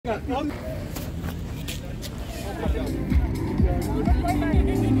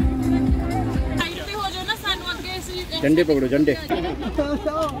झंडे पकड़ो, झंडे।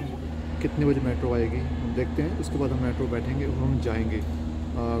 कितने बजे मेट्रो आएगी हम देखते हैं, उसके बाद हम मेट्रो बैठेंगे और हम जाएंगे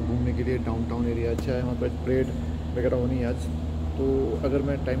घूमने के लिए डाउनटाउन एरिया। अच्छा है, वहाँ पर परेड वगैरह होनी है आज, तो अगर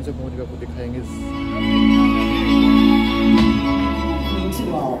मैं टाइम से पहुँच गया आपको दिखाएंगे।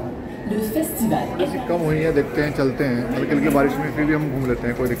 ऐसी कम हुई है, देखते हैं, चलते हैं। हल्की हल्की बारिश में फिर भी हम घूम लेते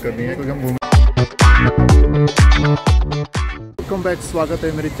हैं, कोई दिक्कत नहीं है, क्योंकि हम घूम। वेलकम बैक, स्वागत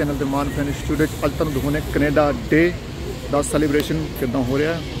है मेरे चैनल पे मान फैन स्टूडेंट। अज तुम दिखाने कनेडा डे का सैलीब्रेशन कितना हो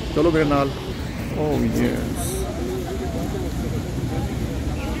रहा है, चलो मेरे नाल। ओह यस,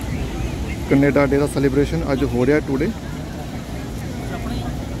 कनेडा डे का सैलीब्रेशन अज हो रहा है टुडे।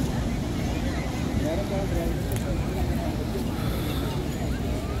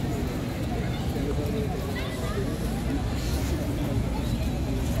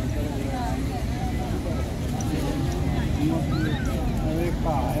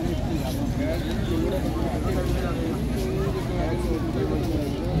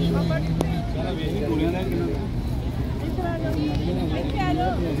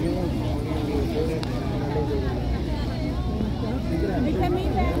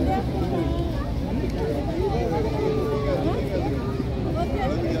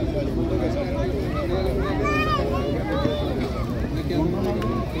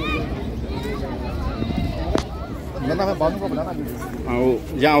 हाँ,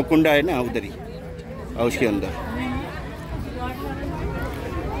 जहाँ कुंडा है ना उधर ही, और उसके अंदर।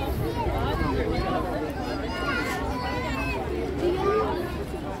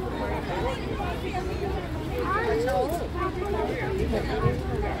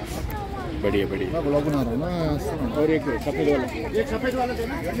 बढ़िया बढ़िया, मैं ब्लॉग बना रहा हूँ ना। और एक सफेद वाला, एक सफेद वाला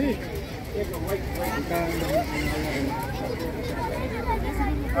देना,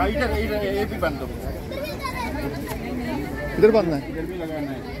 इधर इधर ये भी बंद दो, इधर बांधना है, इधर भी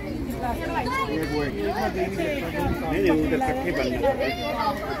लगाना है। नहीं नहीं, उधर कट्ठे बनना है,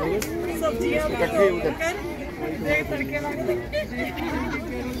 कट्ठे उधर।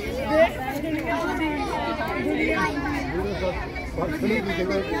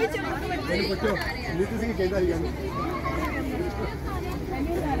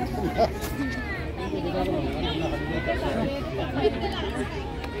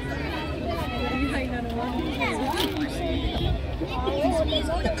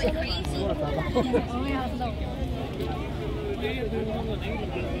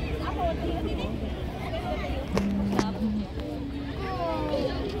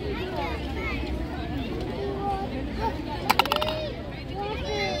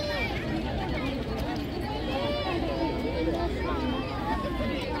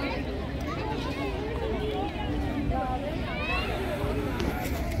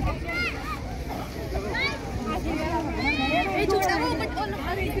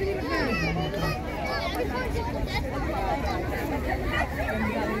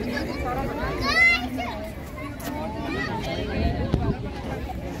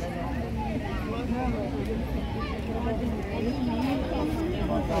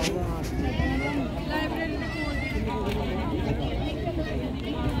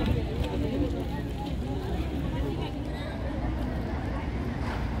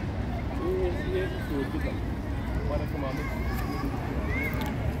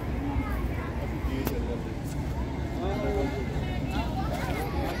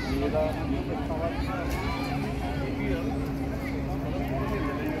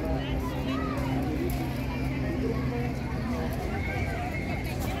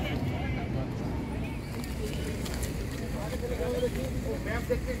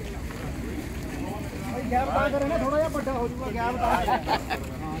 थोड़ा बड़ा हो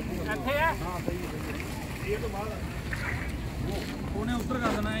उतर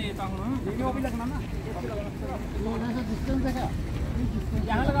कर देना है, ये तो हम भी लगना ना, डिस्टेंस है,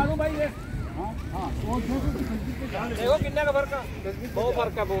 यहाँ लगा दूं भाई ये। देखो कितना का फर्क है, बहुत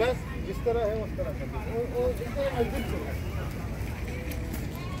फर्क है, बहुत जिस तरह है उस तरह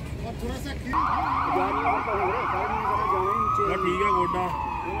और थोड़ा सा ठीक है गोडा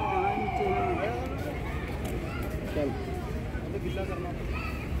चल गिल्ला करना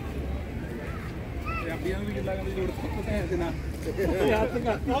भी गिल्ला करने की जरूरत है ना।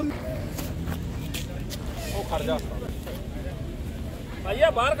 ओ खड़ जा भैया,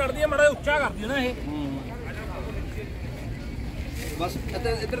 बाहर कर दिया, बड़ा ऊंचा कर दिया ना ये, बस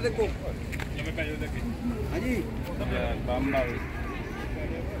इधर देखो। हाँ जी,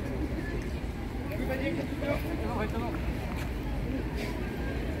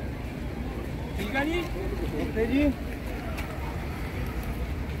 ठीक है जी, ओके जी।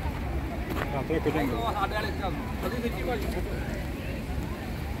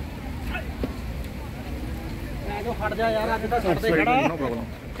 हट जा यार, अज तो छड्ड दे खड़ा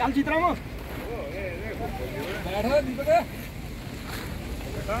चल चितराम बैठ दीपक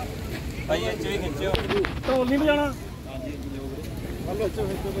भाई अच्छे ही खिंचो ढोल नहीं बजाना हेलो अच्छे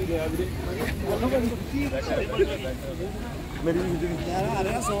खिंचो भाई गया वीरे बोलो भाई मेरी यार आ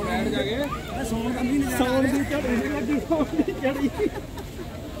रहा सोन बैठ जाके सोन कंदी नहीं सोन दी चढ़ी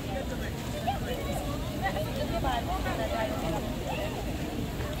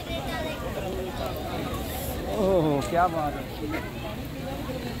ओह क्या बात है।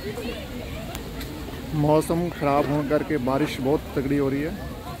 मौसम ख़राब होने करके बारिश बहुत तगड़ी हो रही है।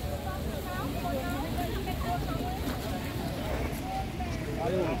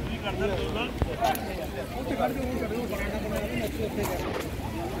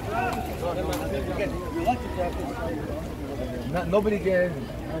 Nobody can.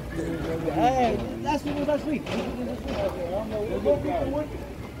 That's sweet.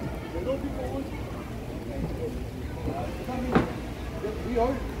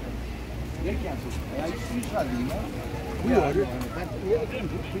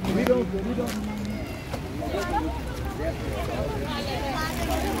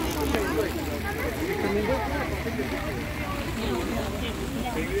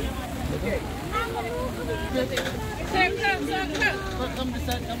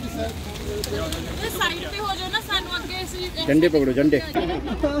 झंडे पकड़ो झंडे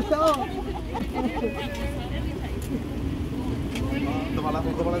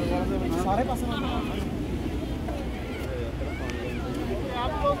सारे पास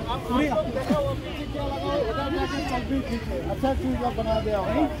अच्छा चीज बना दिया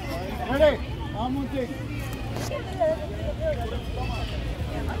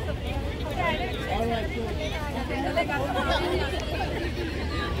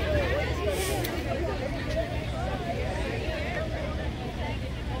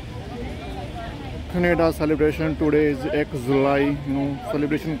कनेडा सेलिब्रेशन टुडे इज़ 1 जुलाई ਨੂੰ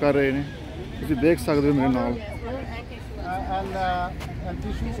सेलिब्रेशन कर रहे हैं। ਤੁਸੀਂ देख सकते हो मेरे नाल। And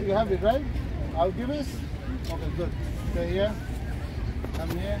tissues you have it right? I'll give it. Okay, good. Stay here.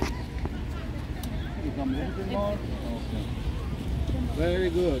 Come here. You come a little bit more. Okay. Very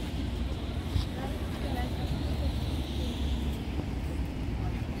good.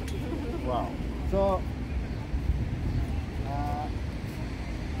 Wow. So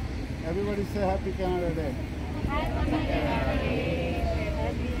everybody say Happy Canada Day. Happy Canada Day.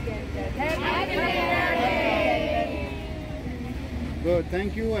 Happy Canada Day. Good,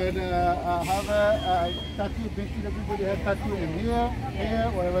 thank you. And have a tattoo. Make sure everybody has tattoo in here,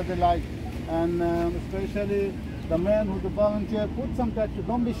 wherever they like. And especially the man who's a volunteer, put some tattoo.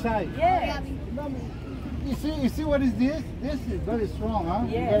 Don't be shy. Yeah. You see what is this? This is very strong, huh?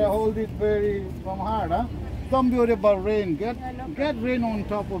 Yes. You gotta hold it very from hard, huh? Don't be worried about rain. Get rain on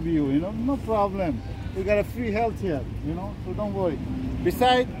top of you, you know, no problem. We got a free health here, you know, so don't worry.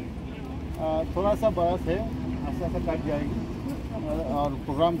 Besides, थोड़ा सा बरस है, ऐसा cut जाएगी और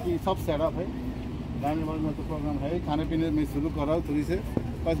programme की सब setup है। गाने वाले में तो प्रोग्राम है, खाने पीने में शुरू कर रहा हूँ, थोड़ी से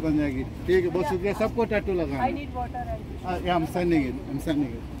बस बन जाएगी। ठीक है, बहुत शुक्रिया सबको टैटू लगाना। I need water and I'm sending it.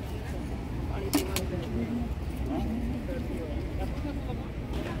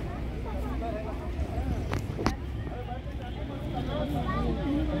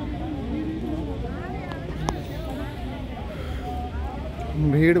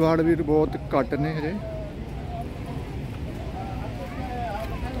 भीड़ भाड़ भी बहुत घट ने हजे।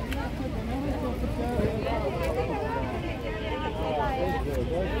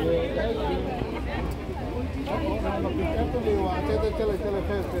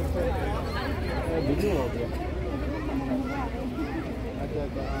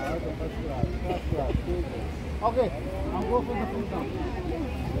 Okay, I'll go for the food now.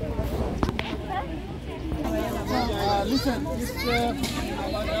 Listen,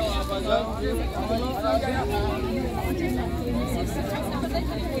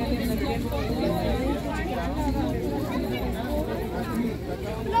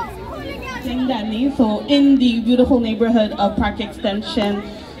 So in the beautiful neighborhood of Park Extension,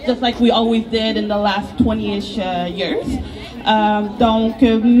 just like we always did in the last 20-ish years. Donc,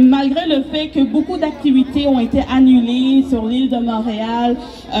 malgré le fait que beaucoup d'activités ont été annulées sur l'île de Montréal,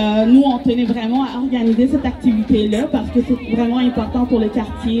 nous on tenait vraiment à organiser cette activité-là parce que c'est vraiment important pour le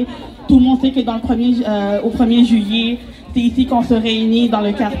quartier. Tout le monde sait que dans le au 1er juillet, c'est ici qu'on se réunit dans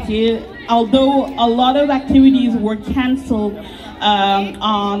le quartier. Although a lot of activities were cancelled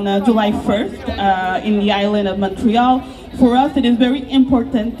on July 1st in the island of Montreal, for us it is very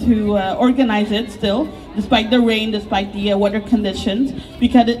important to organize it still, despite the rain, despite the weather conditions,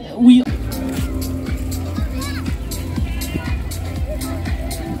 because we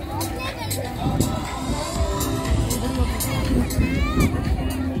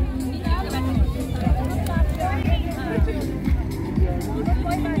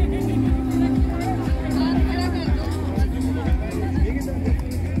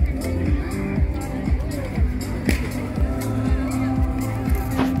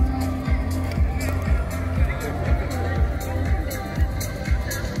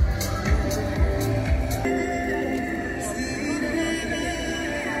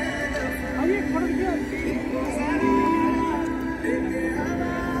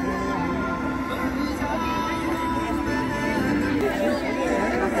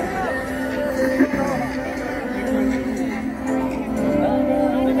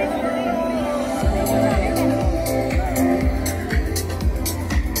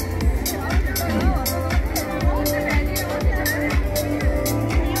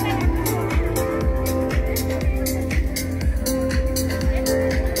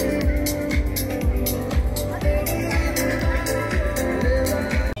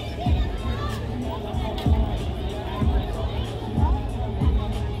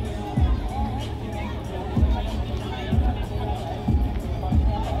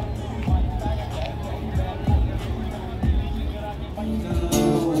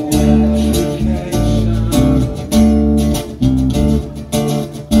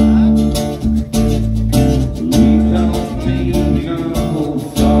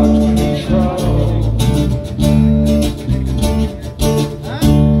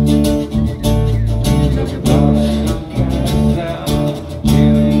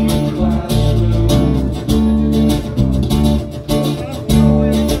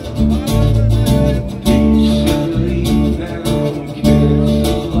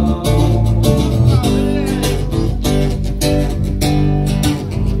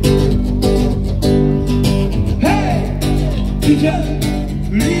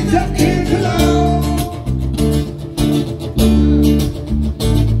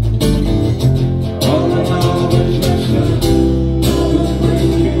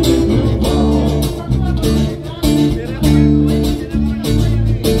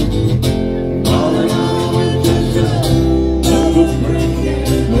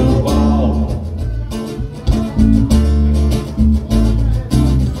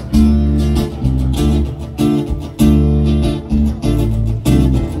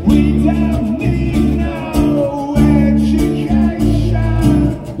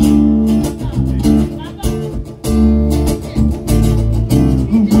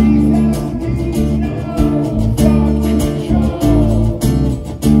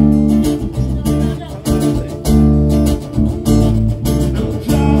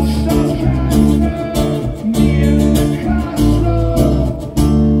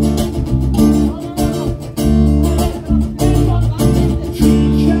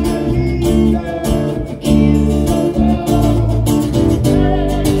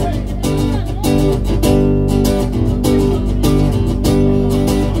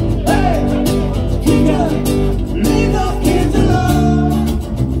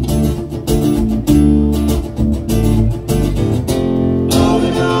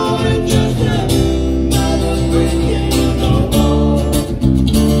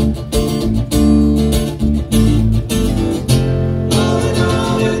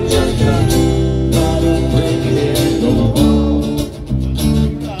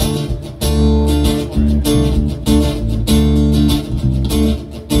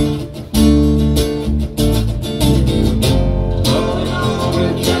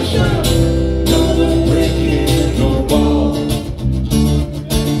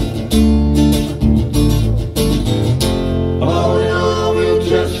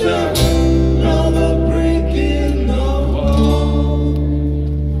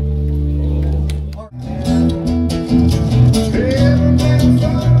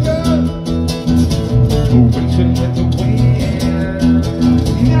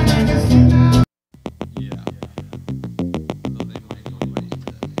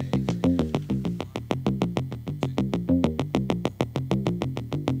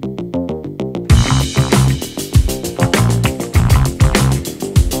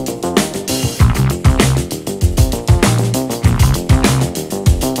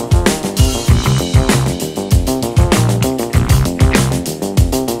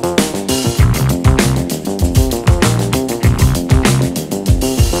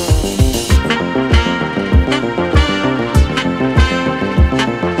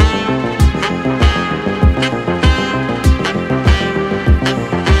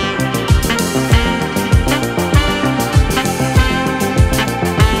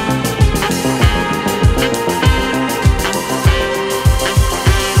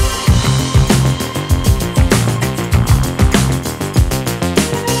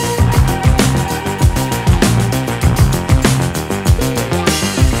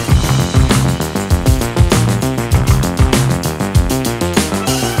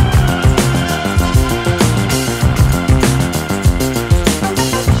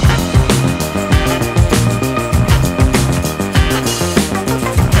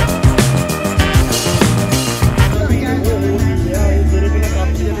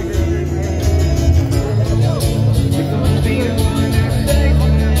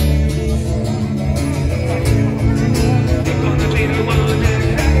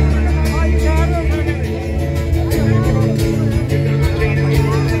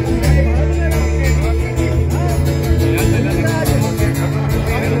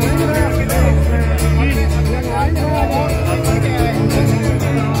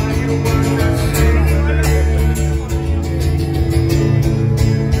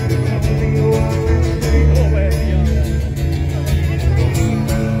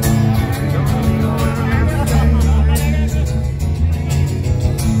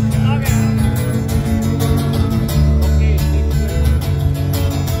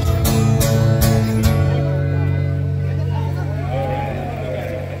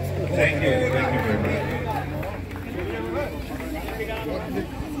Let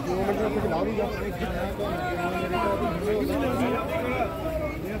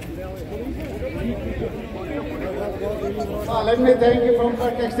me thank you from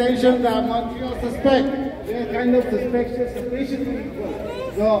Park Extension. Montreal suspect. They are kind of suspicious people.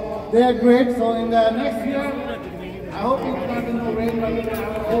 So they are great. So in the next year, I hope it's not in the rain, but it's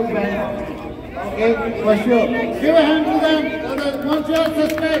whole band. Okay, for sure. Give a hand to them. So the Montreal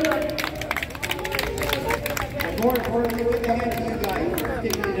suspect.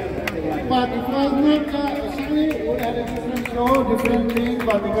 But it was not actually we had a different show, different thing,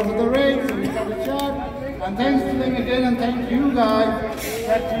 but because of the rain, so we got a shot. And thanks to them again, and thank you guys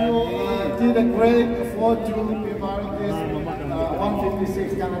that you did a great effort to be part of this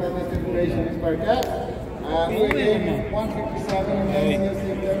 156 Canada Festivities per cat. We again 157 and then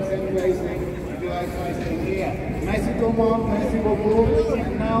same place. You guys nice here. Merci tout le monde, merci beaucoup.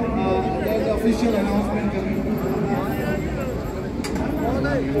 And now there's the official announcement coming.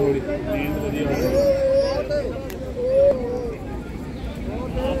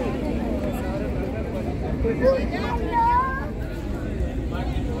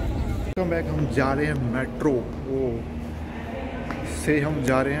 Welcome back. हम जा रहे हैं metro से, हम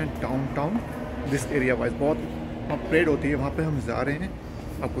जा रहे हैं downtown this area wise. बहुत वहाँ परेड होती है, वहाँ पे हम जा रहे हैं,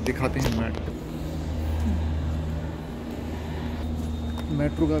 आपको दिखाते हैं।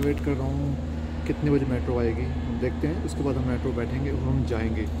 मेट्रो का वेट कर रहा हूँ, कितने बजे मेट्रो आएगी हम देखते हैं। उसके बाद हम मेट्रो बैठेंगे और हम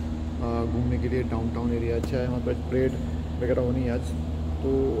जाएंगे घूमने के लिए। डाउनटाउन एरिया अच्छा है, वहाँ पर परेड वगैरह होनी है आज। तो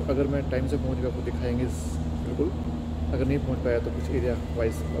अगर मैं टाइम से पहुँच गया आपको दिखाएंगे बिल्कुल। अगर नहीं पहुंच पाया तो कुछ एरिया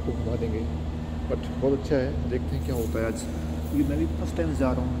वाइज आपको घुमा देंगे। बट बहुत अच्छा है, देखते हैं क्या होता है आज। ये मैं भी फर्स्ट टाइम जा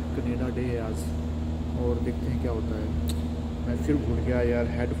रहा हूँ, कनाडा डे है आज, और देखते हैं क्या होता है। मैं फिर भूल गया यार,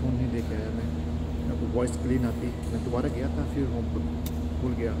 हेडफोन नहीं लेके आया मैं, मेरे को वॉइस क्लीन आती। मैं दोबारा गया था, फिर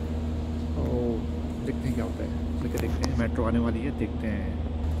भूल गया। और देखते हैं क्या होता है। लेकर देखते हैं, मेट्रो आने वाली है, देखते हैं।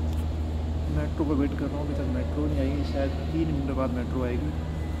 मेट्रो का वेट कर रहा हूँ, अभी तक मेट्रो नहीं आई। शायद 3 मिनट बाद मेट्रो आएगी।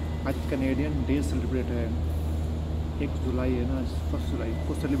 आज कैनेडियन डे सेलिब्रेट है, 1 जुलाई है ना, 1 जुलाई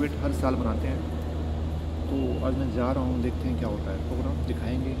को सेलिब्रेट हर साल मनाते हैं। तो आज मैं जा रहा हूँ, देखते हैं क्या होता है। प्रोग्राम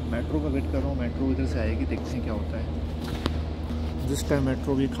दिखाएंगे। मेट्रो का वेट कर रहा हूँ, मेट्रो इधर से आएगी, देखते हैं क्या होता है। जिस टाइम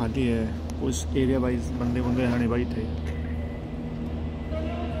मेट्रो भी खाली है, उस एरिया वाइज बंदे आने वाली थे।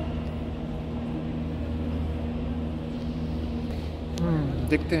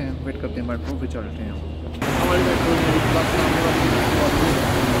 देखते हैं, वेट करते हैं, मेट्रो पे चलते हैं। हमारी मेट्रो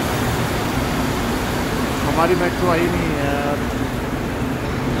हमारी मेट्रो आई नहीं है यार,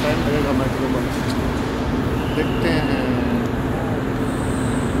 टाइम लगेगा मेट्रो पर। देखते हैं।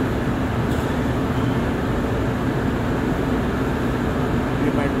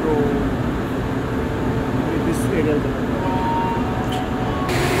 ये मेट्रो इस एरिया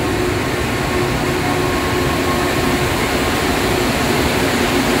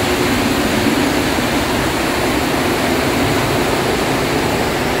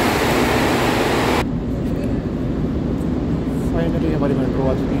फाइनली हमारी मेट्रो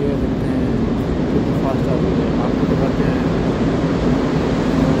आ चुकी है। देखते हैं कितनी फास्ट आ रही है, आपको दिखाते हैं।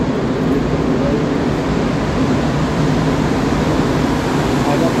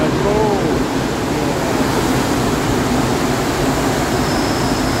 आजा मेट्रो।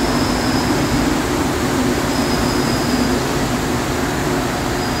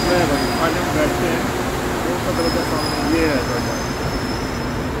 फाइनली हम बैठते हैं, 200 दरवाजा सामने ये है दरवाजा,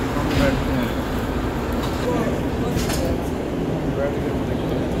 हम बैठते हैं।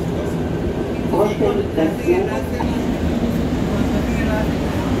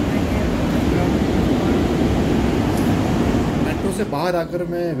 मेट्रो से बाहर आकर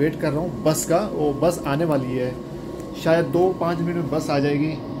मैं वेट कर रहा हूँ बस का। वो बस आने वाली है, शायद 2-5 मिनट में बस आ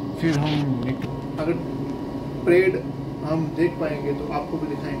जाएगी। फिर हम अगर परेड हम देख पाएंगे तो आपको भी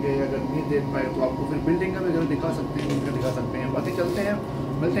दिखाएंगे, अगर नहीं देख पाए तो आपको फिर बिल्डिंग का वगैरह दिखा सकते हैं, उनका दिखा सकते हैं। बाकी चलते हैं,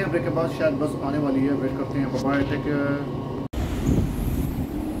 मिलते हैं ब्रेक के बाद। शायद बस आने वाली है, वेट करते हैं। Bye, take care.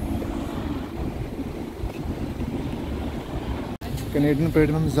 Canadian parade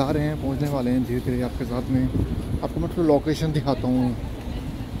में हम जा रहे हैं, पहुंचने वाले हैं धीरे धीरे आपके साथ में। आपको मैं थोड़ा लोकेशन दिखाता हूँ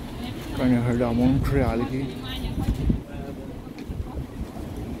कनाडा मॉन्ट्रियल की।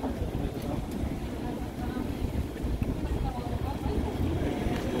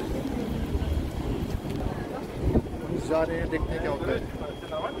 जा रहे हैं, देखते हैं क्या होता है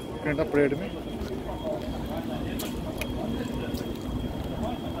कनाडा परेड में।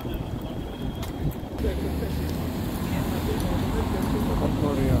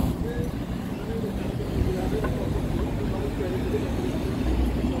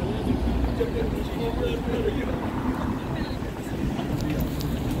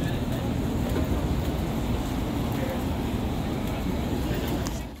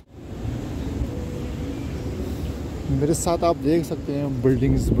 मेरे साथ आप देख सकते हैं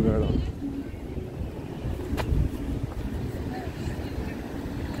बिल्डिंग्स वगैरह।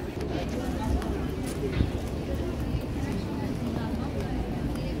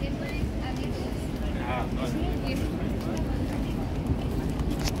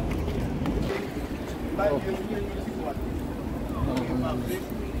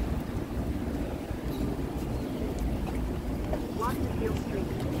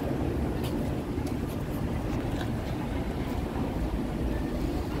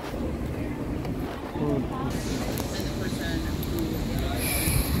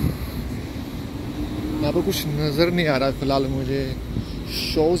 यहाँ पर कुछ नज़र नहीं आ रहा फ़िलहाल मुझे।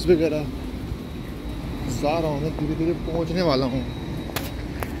 शोज़ वगैरह जा रहा हूँ मैं, धीरे धीरे पहुँचने वाला हूँ।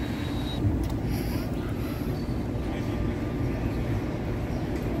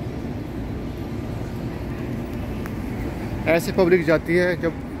 ऐसे पब्लिक जाती है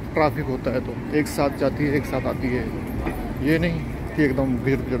जब ट्रैफिक होता है, तो एक साथ जाती है एक साथ आती है, ये नहीं कि एकदम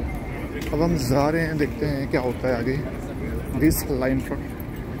भीड़। अब हम जा रहे हैं, देखते हैं क्या होता है आगे। दिस लाइन फ्रंट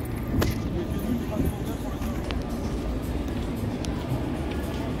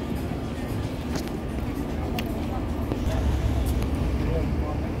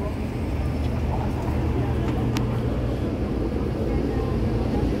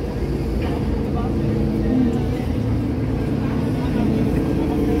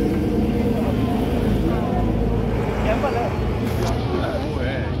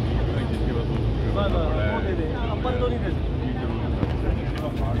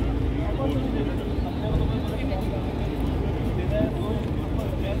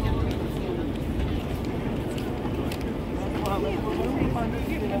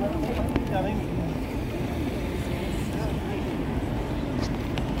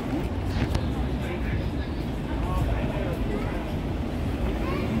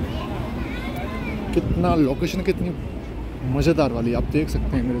कितना लोकेशन कितनी मज़ेदार वाली आप देख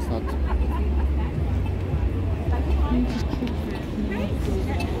सकते हैं मेरे साथ।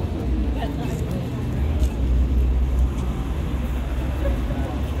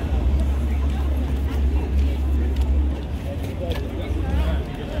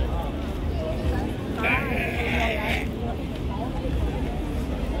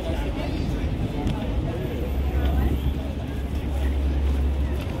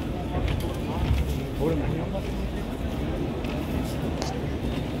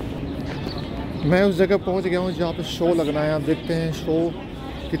 मैं उस जगह पहुंच गया हूं जहां पे शो लगना है। आप देखते हैं शो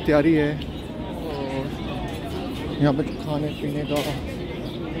की तैयारी है और यहाँ पे खाने पीने का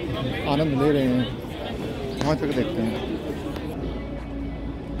आनंद ले रहे हैं। वहाँ तक देखते हैं।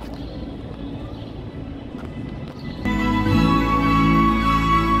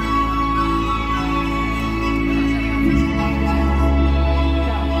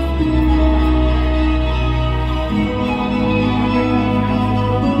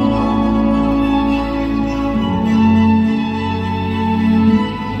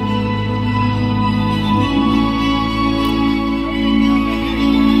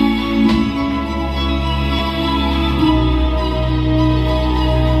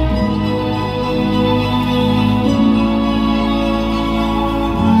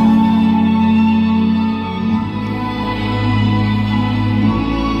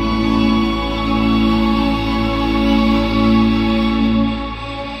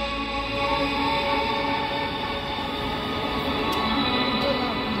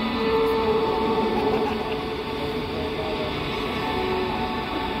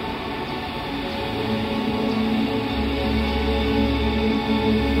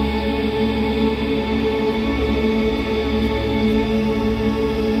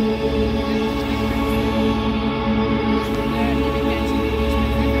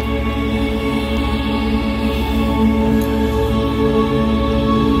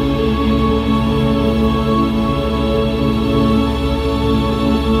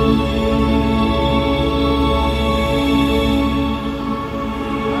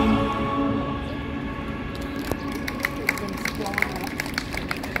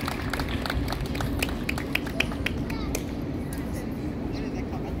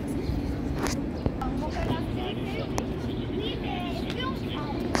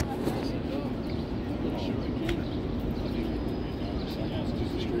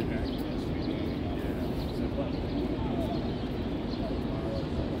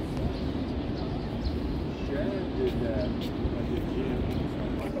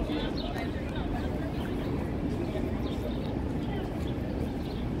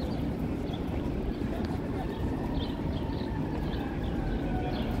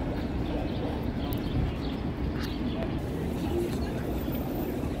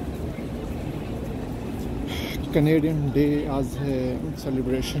 कैनेडियन डे आज है,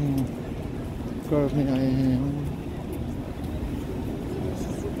 सेलिब्रेशन करने आए हैं हम।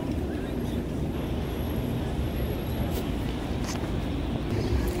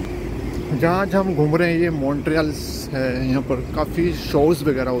 जहाँ हम घूम रहे हैं ये मॉन्ट्रियल है, यहाँ पर काफ़ी शोज़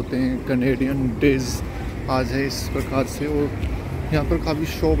वगैरह होते हैं। कैनेडियन डेज आज है इस प्रकार से, और यहाँ पर काफ़ी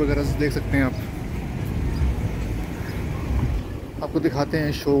शो वगैरह देख सकते हैं आप। आपको दिखाते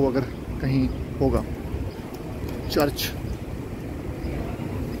हैं शो अगर कहीं होगा। चर्च,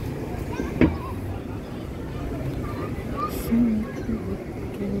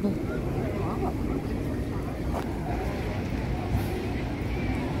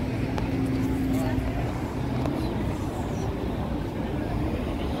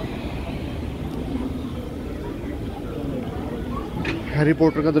 हैरी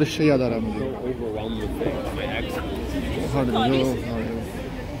पॉटर का दृश्य याद आ रहा है मुझे।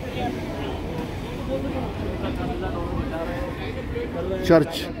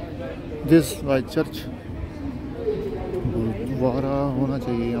 Church, this Y church gurdwara होना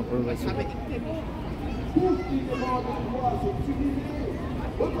चाहिए यहाँ पर वैसे।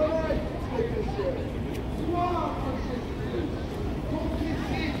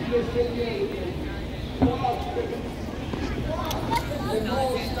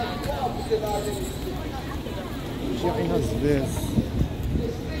 China's this.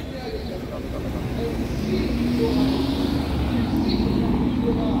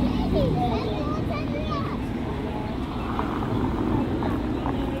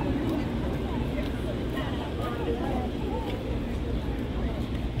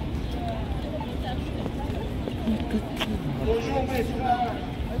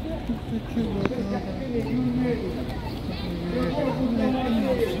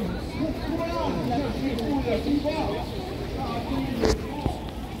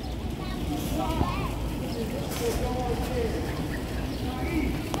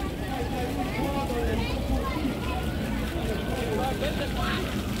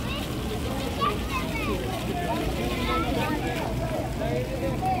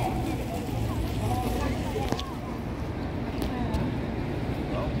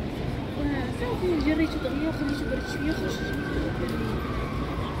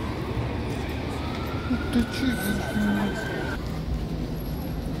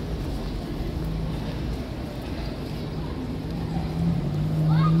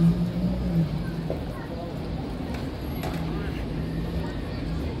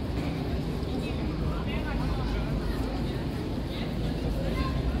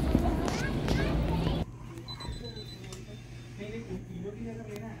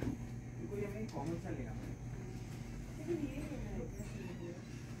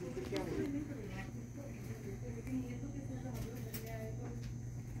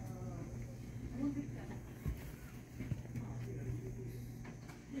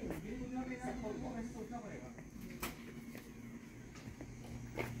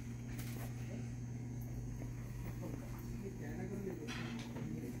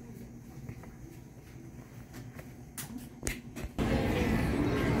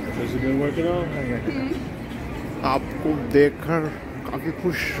 आपको देखकर काफ़ी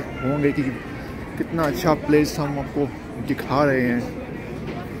खुश होंगे कि कितना अच्छा प्लेस हम आपको दिखा रहे हैं।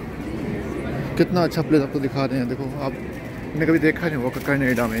 कितना अच्छा प्लेस आपको दिखा रहे हैं। देखो, आपने कभी देखा नहीं होगा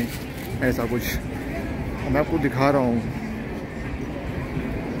कनाडा में ऐसा कुछ, मैं आपको दिखा रहा हूँ।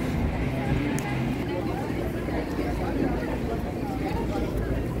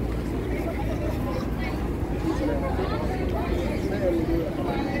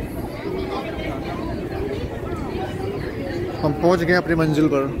 हम पहुंच गए अपनी मंजिल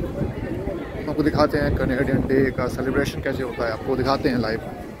पर। आपको दिखाते हैं कैनेडियन डे का सेलिब्रेशन कैसे होता है, आपको दिखाते हैं लाइव।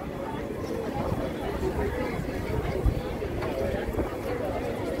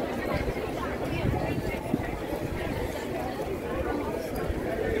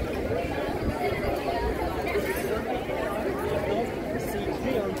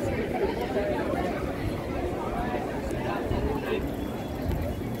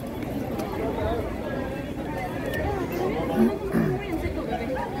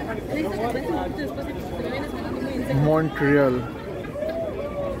 Montreal.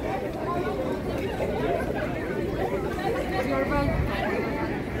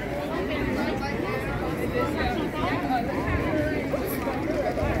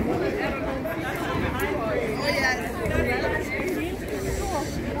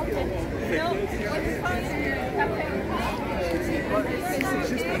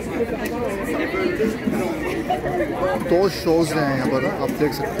 दो शोज हैं यहाँ पर, आप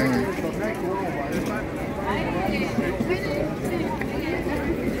देख सकते हैं।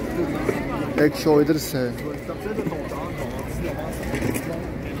 एक शो इधर से है। अभी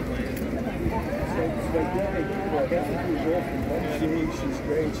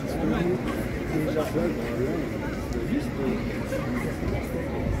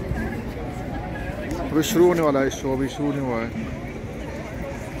शुरू होने वाला है शो, अभी शुरू नहीं हुआ है।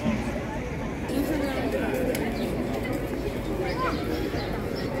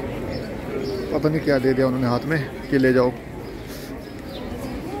 पता नहीं क्या दे दिया उन्होंने हाथ में कि ले जाओ।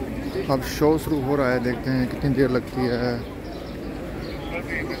 अब शो शुरू हो रहा है, देखते हैं कितनी देर लगती है।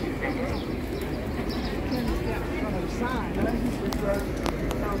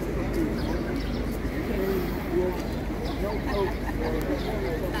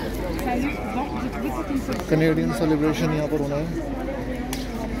 कैनेडियन सेलिब्रेशन यहाँ पर होना है।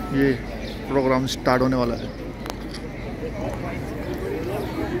 ये प्रोग्राम स्टार्ट होने वाला है।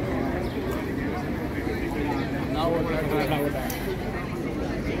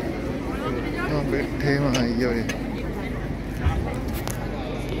 हाँ बैठे वहाँ ये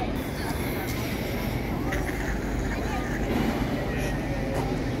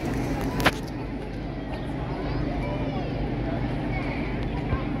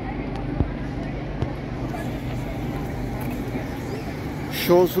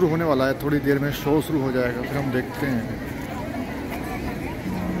शो शुरू होने वाला है। थोड़ी देर में शो शुरू हो जाएगा, फिर हम देखते हैं।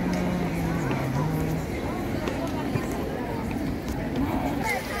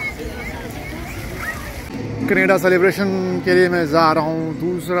 कनाडा सेलिब्रेशन के लिए मैं जा रहा हूँ।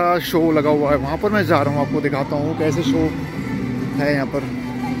 दूसरा शो लगा हुआ है वहाँ पर, मैं जा रहा हूँ। आपको दिखाता हूँ कैसे शो है यहाँ पर।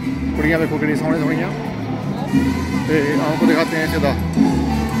 कुड़ियाँ देखो कितनी सोहनी सोहनियाँ, आपको दिखाते हैं सीधा।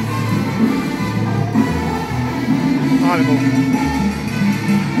 हाँ देखो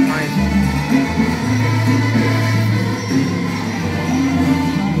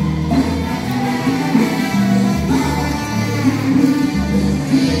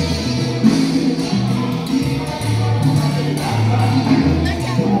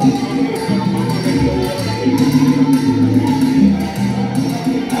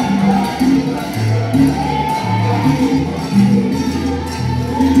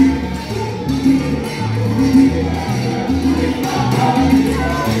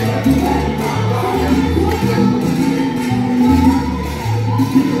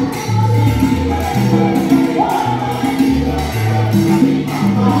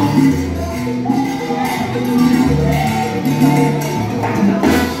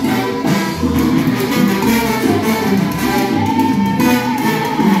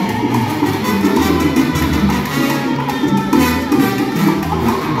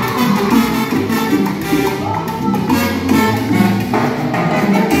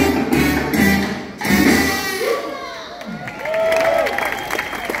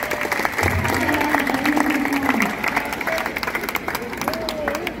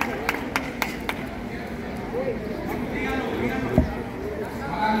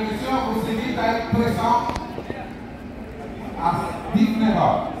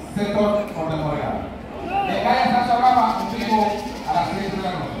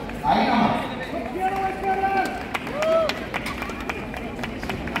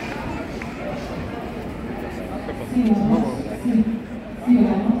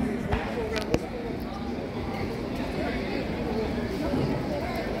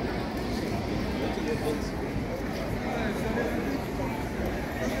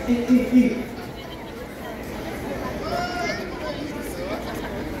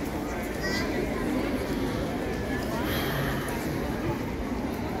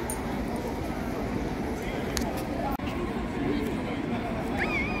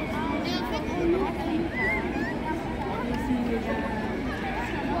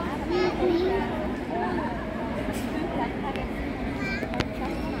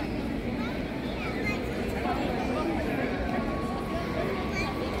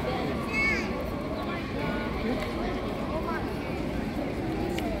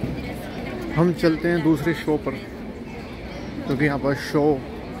हम चलते हैं दूसरे शो पर, क्योंकि यहाँ पर शो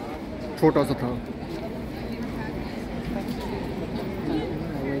छोटा सा था।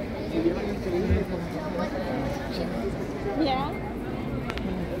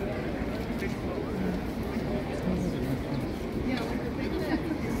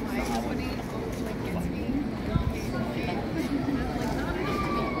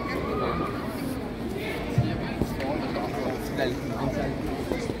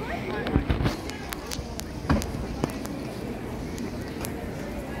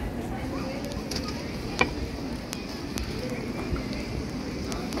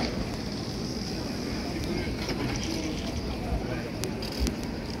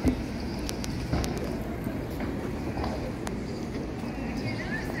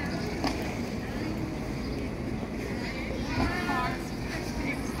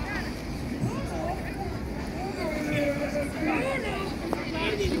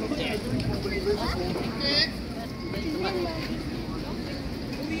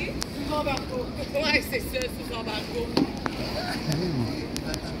 embargo. Ouais, c'est ça, sous embargo.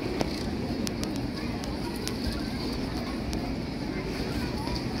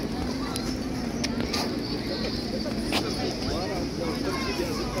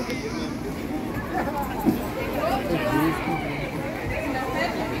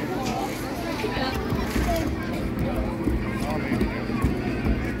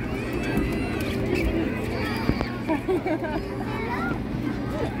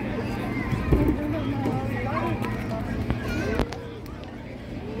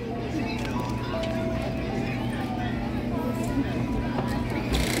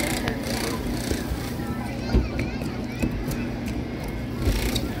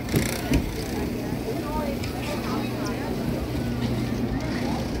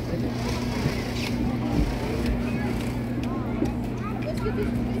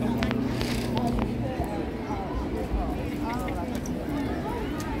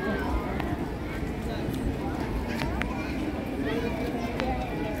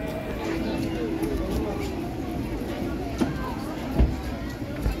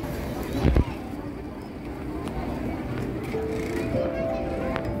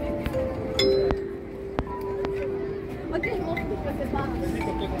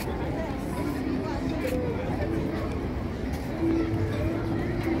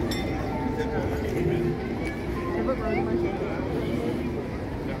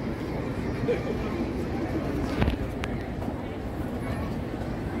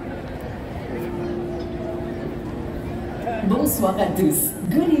 Bonsoir à tous.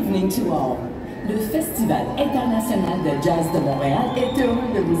 Good evening to all. Le Festival international de jazz de Montréal est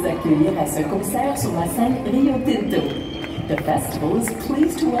heureux de vous accueillir à ce concert sur la scène Rio Tinto. The festival is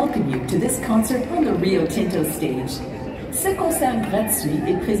pleased to welcome you to this concert on the Rio Tinto stage. Ce concert gratuit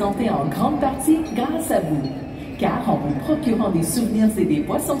est présenté en grande partie grâce à vous, car en vous procurant des souvenirs et des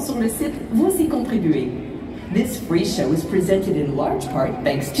boissons sur le site, vous y contribuez. This free show is presented in large part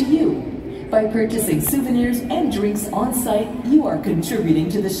thanks to you. By purchasing souvenirs and drinks on site, you are contributing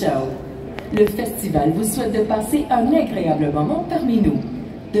to the show. Le festival vous souhaite de passer un agréable moment parmi nous.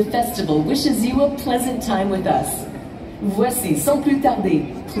 The festival wishes you a pleasant time with us. Voici sans plus tarder,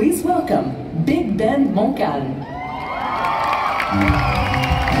 please welcome Big Band Montcalm.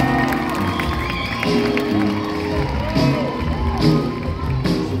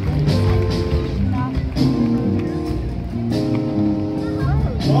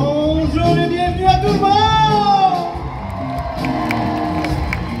 Bonjour et bienvenue à tout le monde!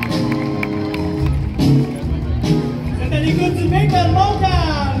 C'est à l'écoute du Big Band Montcalm!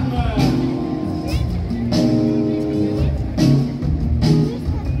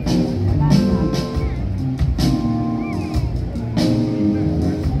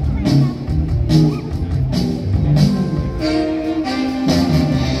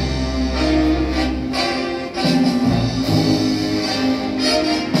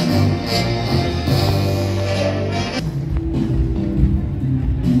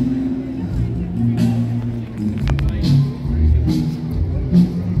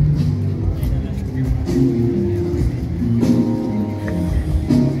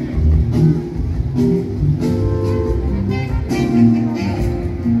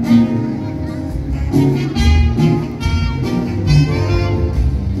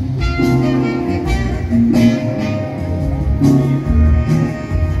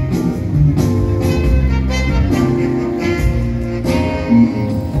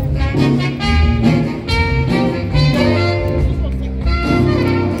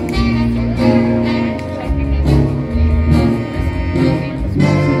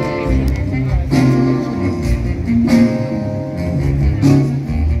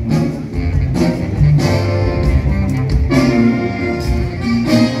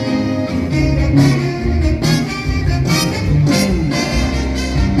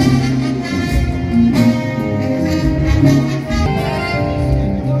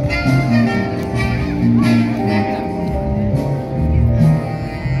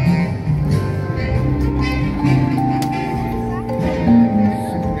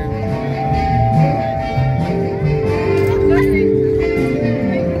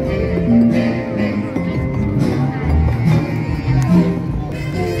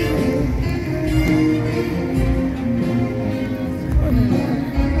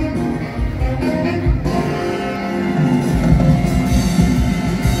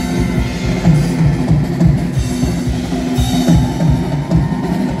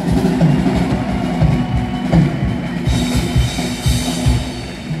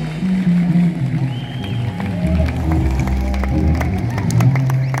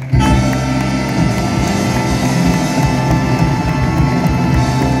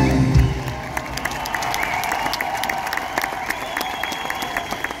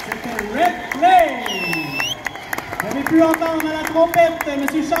 trompette, M.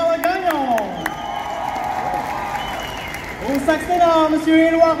 Charles Gagnon. Au sax ténor, M.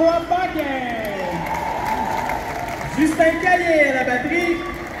 Éloi Roy-Paquet. Justin Caillé à la batterie.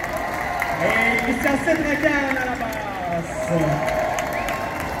 Et Christian Cetracan à la basse.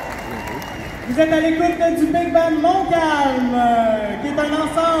 Vous êtes à l'écoute du Big Band Montcalm, qui est un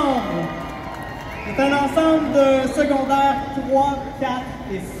ensemble. C'est un ensemble de secondaires 3, 4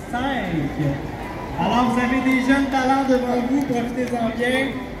 et 5. Alors vous avez des jeunes talents devant vous, profitez-en bien.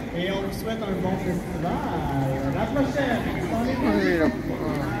 Et on vous souhaite un bon festival. À la prochaine.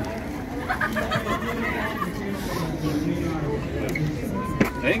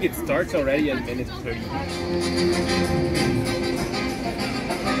 I think it starts already at minute 30.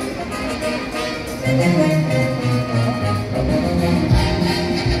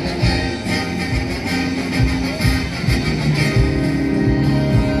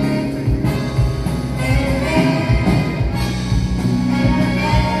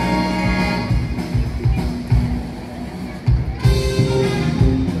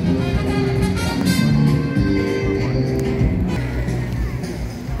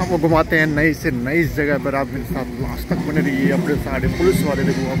 वो घुमाते हैं नई से नई जगह पर। आप मेरे साथ लास्ट तक बने रहिए। अपने सारे पुलिस वाले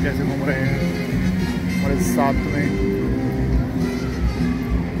देखो आप कैसे घूम रहे हैं हमारे साथ में।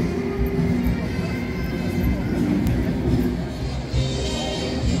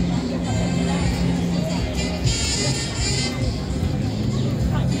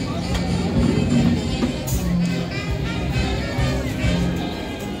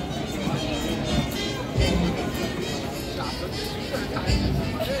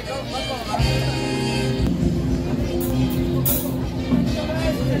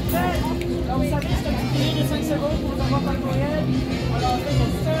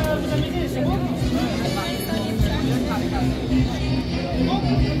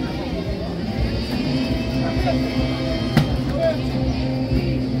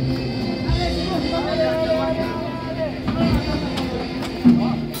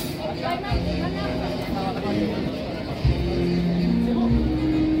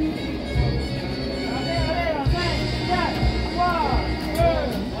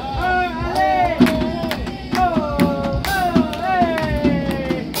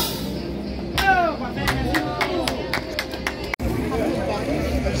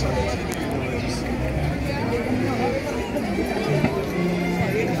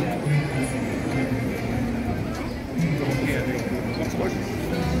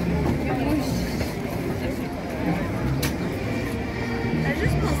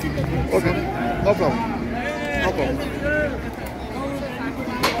 Okay, no problem. No problem.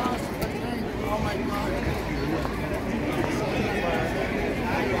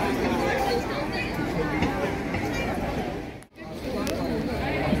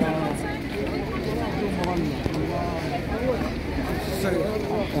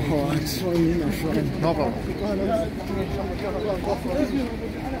 Oh, it's so mean, my friend. No problem.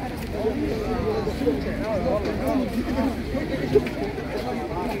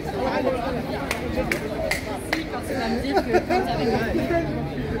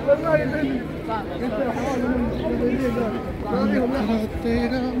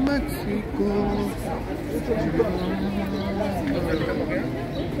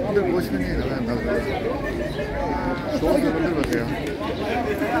 कुछ भी नहीं लगा अंदर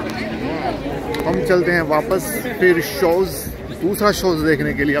हम चलते हैं वापस फिर शोज दूसरा शोज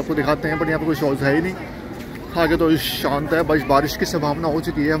देखने के लिए आपको दिखाते हैं। बट यहाँ पे कोई शोज है ही नहीं। आगे तो शांत है, बस बारिश की संभावना हो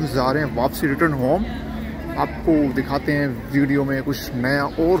चुकी है। हम जा रहे हैं वापसी रिटर्न होम। आपको दिखाते हैं वीडियो में कुछ नया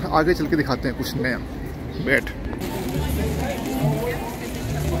और आगे चल के दिखाते हैं कुछ नया। बैठ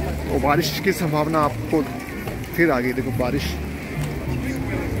तो बारिश की संभावना आपको फिर आ गई। देखो बारिश।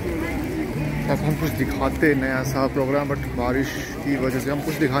 अब हम कुछ दिखाते नया सा प्रोग्राम, बट बारिश की वजह से हम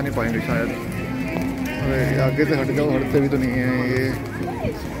कुछ दिखा नहीं पाएंगे शायद। अरे आगे से हट जाओ, हटते भी तो नहीं है ये।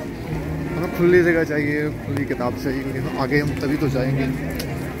 हमें खुली जगह चाहिए, खुली किताब चाहिए, क्योंकि आगे हम तभी तो जाएंगे।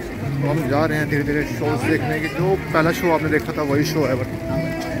 तो हम जा रहे हैं धीरे धीरे शोज देखने के। जो पहला शो आपने देखा था वही शो है। बट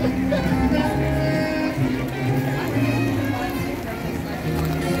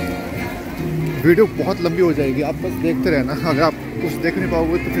वीडियो बहुत लंबी हो जाएगी, आप बस देखते रहना। अगर आप कुछ देख नहीं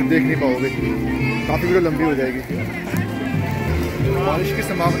पाओगे तो फिर देख नहीं पाओगे, काफ़ी वीडियो लंबी हो जाएगी। बारिश की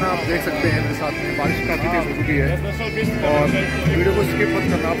संभावना आप देख सकते हैं मेरे साथ में। बारिश काफ़ी तेज हो चुकी है और वीडियो को स्किप मत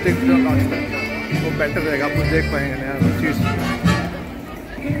करना। आप देखते हो लास्ट तक, वो बेटर रहेगा, आप कुछ देख पाएंगे नया चीज़।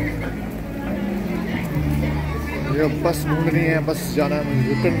 ये बस ढूंढनी है, बस जाना है मुझे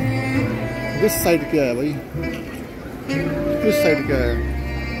रिटर्न। किस साइड क्या है भाई, किस साइड क्या है?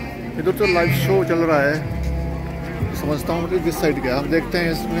 इधर तो लाइव शो चल रहा है, समझता हूँ। दिस साइड क्या है, हम देखते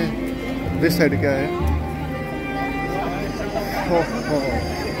हैं इसमें दिस साइड क्या है।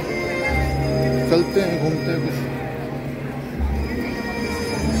 चलते हैं, घूमते हैं, कुछ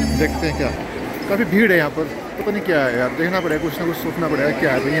देखते हैं। क्या काफ़ी भीड़ है यहाँ पर, पता नहीं क्या है यार, देखना पड़ेगा, कुछ ना कुछ सोचना पड़ेगा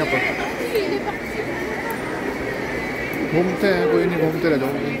क्या है भाई यहाँ पर। घूमते हैं, कोई नहीं, घूमते रह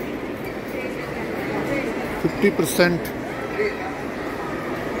जाओगे। 50%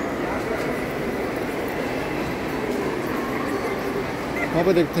 वहाँ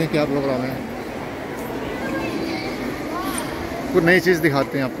पर देखते हैं क्या प्रोग्राम है, कुछ नई चीज़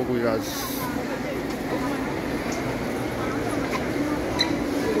दिखाते हैं आपको कोई आज।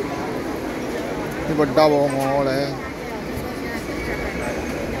 ये बड़ा वो मॉल है।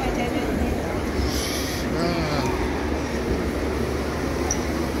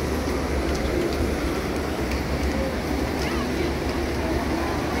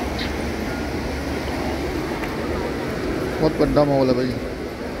 बहुत बड़ा मॉल है भाई।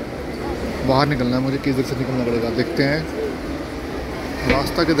 बाहर निकलना है मुझे, किधर से निकलना पड़ेगा, देखते हैं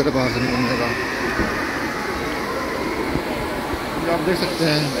रास्ता किधर है बाहर से निकलने का। आप देख सकते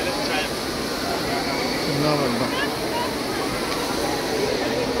हैं कितना बड़ा।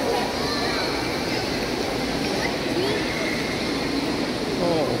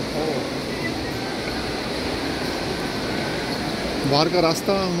 बाहर का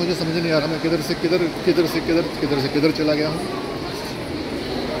रास्ता मुझे समझ नहीं आ रहा, मैं किधर से किधर, किधर से किधर, किधर से किधर चला गया हूँ।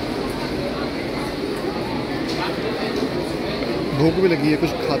 भूख भी लगी है, कुछ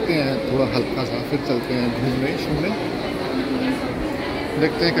खाते हैं थोड़ा हल्का सा, फिर चलते हैं घूमने शूमने,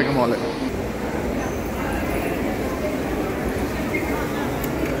 देखते हैं क्या क्या मॉल है।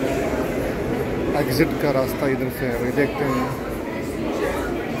 एग्जिट का रास्ता इधर से है भाई, देखते हैं।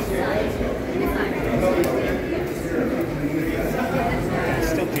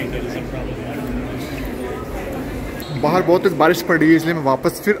 बाहर बहुत तेज बारिश पड़ रही है, इसलिए मैं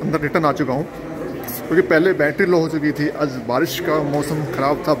वापस फिर अंदर रिटर्न आ चुका हूँ, क्योंकि पहले बैटरी लो हो चुकी थी। आज बारिश का मौसम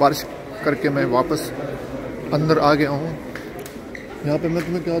ख़राब था, बारिश करके मैं वापस अंदर आ गया हूँ। यहाँ पे मैं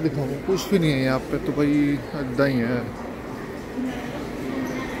तुम्हें क्या दिखाऊँ, कुछ भी नहीं है यहाँ पे तो भाई, इतना ही है।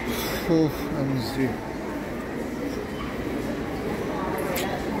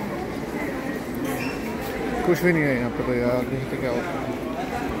 कुछ भी नहीं है यहाँ पे तो यार, देखते क्या होता है।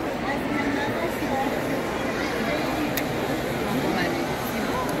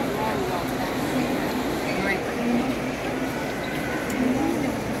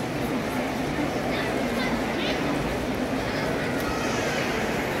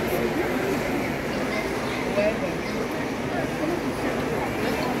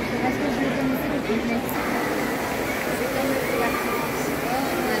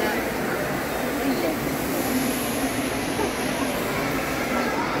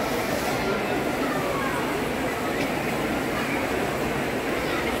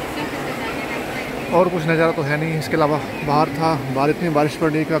 और कुछ नज़ारा तो है नहीं, इसके अलावा बाहर था, बाहर इतनी बारिश पड़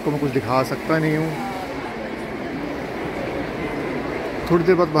रही है कि आपको मैं कुछ दिखा सकता नहीं हूँ। थोड़ी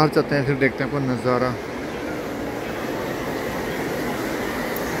देर बाद बाहर चलते हैं, फिर देखते हैं कोई नज़ारा।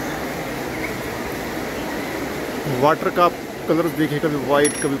 वाटर का कलर्स देखिए, कभी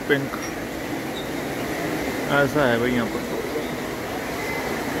वाइट कभी पिंक, ऐसा है भाई यहाँ पर।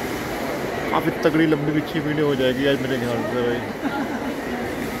 काफ़ी तगड़ी लंबी बिछी वीडियो हो जाएगी आज मेरे ख्याल से भाई।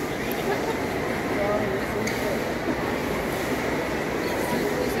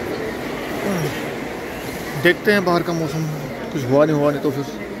 देखते हैं बाहर का मौसम, कुछ हुआ नहीं तो फिर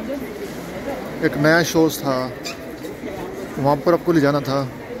एक नया शोज था, वहाँ पर आपको ले जाना था।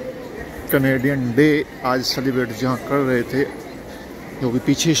 कैनेडियन डे आज सेलिब्रेट जहाँ कर रहे थे, जो भी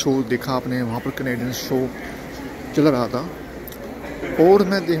पीछे शो देखा आपने, वहाँ पर कैनेडियन शो चल रहा था। और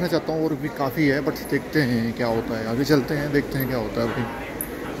मैं देखना चाहता हूँ, और भी काफ़ी है, बट देखते हैं क्या होता है, आगे चलते हैं, देखते हैं क्या होता है अभी।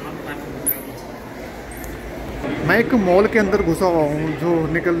 मैं एक मॉल के अंदर घुसा हुआ हूँ, जो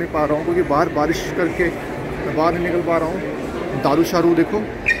निकल नहीं पा रहा हूँ, क्योंकि बाहर बारिश करके मैं बाहर नहीं निकल पा रहा हूँ। दारू शारू देखो,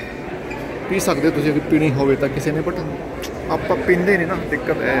 पी सकते तुझे पीनी होवे तक किसी ने, बट आप पींदे नहीं ना,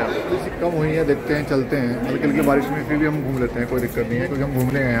 दिक्कत है यार। थोड़ी कम हुई है, देखते हैं, चलते हैं। हल्की हल्की बारिश में फिर भी हम घूम लेते हैं, कोई दिक्कत नहीं है, क्योंकि हम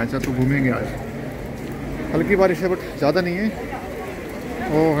घूमने गए हैं। अच्छा तो घूमेंगे आज, हल्की बारिश है बट ज़्यादा नहीं है।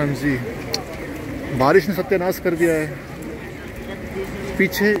 ओह जी, बारिश ने सत्यानाश कर दिया है।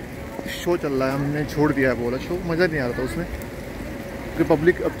 पीछे शो चल रहा है, हमने छोड़ दिया है, बोला शो मज़ा नहीं आ रहा था उसमें, क्योंकि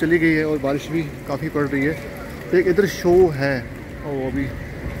पब्लिक अब चली गई है और बारिश भी काफ़ी पड़ रही है। तो एक इधर शो है, वो अभी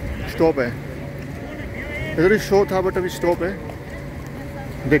स्टॉप है, इधर शो था बट अभी स्टॉप है,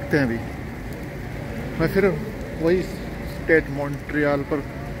 देखते हैं अभी। मैं फिर वही स्टेट मॉन्ट्रियल पर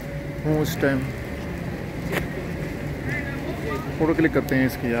हूँ उस टाइम। फ़ोटो क्लिक करते हैं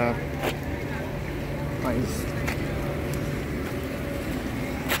इसकी यार, नाइस।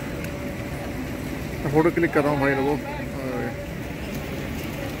 मैं फ़ोटो क्लिक कर रहा हूँ भाई लोगों,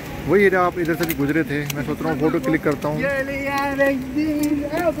 वही एरिया आप इधर से भी गुजरे थे। मैं सोच रहा हूँ फ़ोटो क्लिक करता हूँ।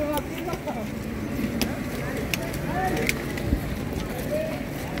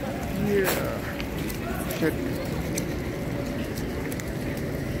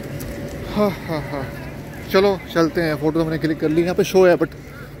 हाँ, चलो चलते हैं। फ़ोटो तो मैंने क्लिक कर ली। यहाँ पे शो है बट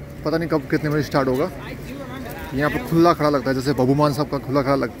पता नहीं कब कितने बजे स्टार्ट होगा। यहाँ पे खुला खड़ा लगता है, जैसे बबूमान साहब का खुला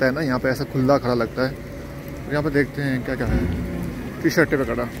खड़ा लगता है ना, यहाँ पे ऐसा खुला खड़ा लगता है। यहाँ पे देखते हैं क्या क्या है। टी शर्ट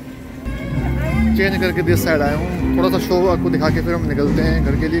वगैरह चेंज करके दिस साइड आया हूँ। थोड़ा सा शो आपको दिखा के फिर हम निकलते हैं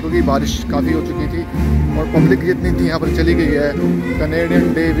घर के लिए, क्योंकि बारिश काफ़ी हो चुकी थी और पब्लिक जितनी थी यहाँ पर चली गई है।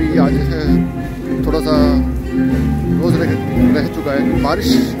 कैनेडियन डे भी आज थोड़ा सा रोज़ रह चुका है,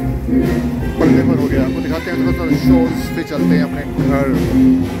 बारिश पड़ने पर हो गया। आपको दिखाते हैं थोड़ा सा शोज पे चलते हैं अपने घर।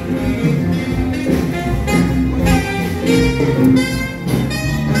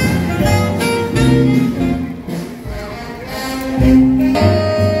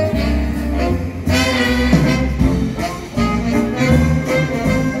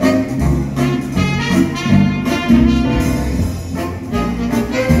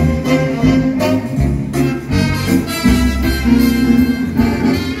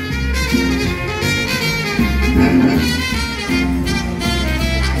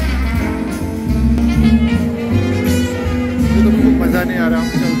 मज़ा नहीं आ रहा, हम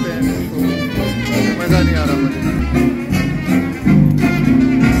चलते हैं। मज़ा नहीं आ रहा मुझे।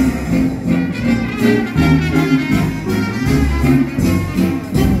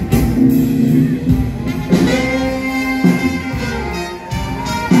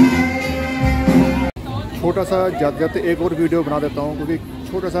 छोटा सा जाते जाते एक और वीडियो बना देता हूँ, क्योंकि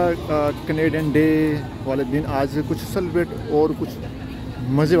छोटा सा कैनेडियन डे वाले दिन आज कुछ सेलिब्रेट और कुछ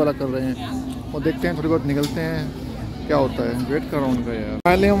मज़े वाला कर रहे हैं और देखते हैं। थोड़ी बहुत निकलते हैं क्या होता है। वेट कर रहा हूँ उनका यार।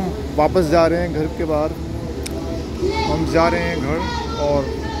 पहले हम वापस जा रहे हैं घर के बाहर। हम जा रहे हैं घर और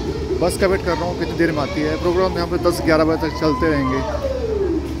बस का वेट कर रहा हूँ कितनी देर में आती है। प्रोग्राम यहाँ पे 10-11 बजे तक चलते रहेंगे।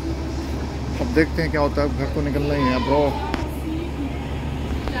 अब देखते हैं क्या होता है। घर तो निकलना ही है ब्रो।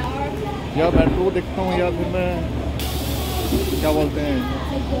 या मेट्रो देखता हूँ या फिर मैं क्या बोलते हैं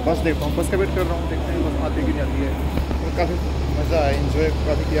बस देखता हूँ। बस का वेट कर रहा हूँ, देखते हैं बस आती कि नहीं आती है। और काफ़ी मज़ा आया, इंजॉय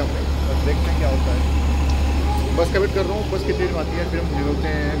काफ़ी किया हमने। बस देखते हैं क्या होता है। बस का वेट कर रहा हूँ, बस कितनी देर में आती है, फिर हम निकलते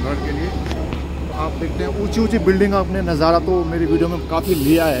हैं घर के लिए। तो आप देखते हैं ऊंची ऊंची बिल्डिंग। आपने नज़ारा तो मेरी वीडियो में काफ़ी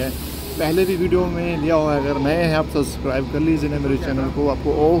लिया है, पहले भी वीडियो में लिया हुआ है। अगर नए हैं आप सब्सक्राइब कर लीजिए ना मेरे चैनल को।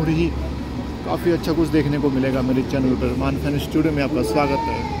 आपको और ही काफ़ी अच्छा कुछ देखने को मिलेगा मेरे चैनल पर। मान फैन स्टूडियो में आपका स्वागत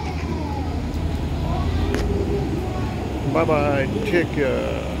है। Bye bye, take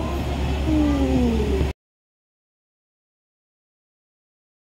care.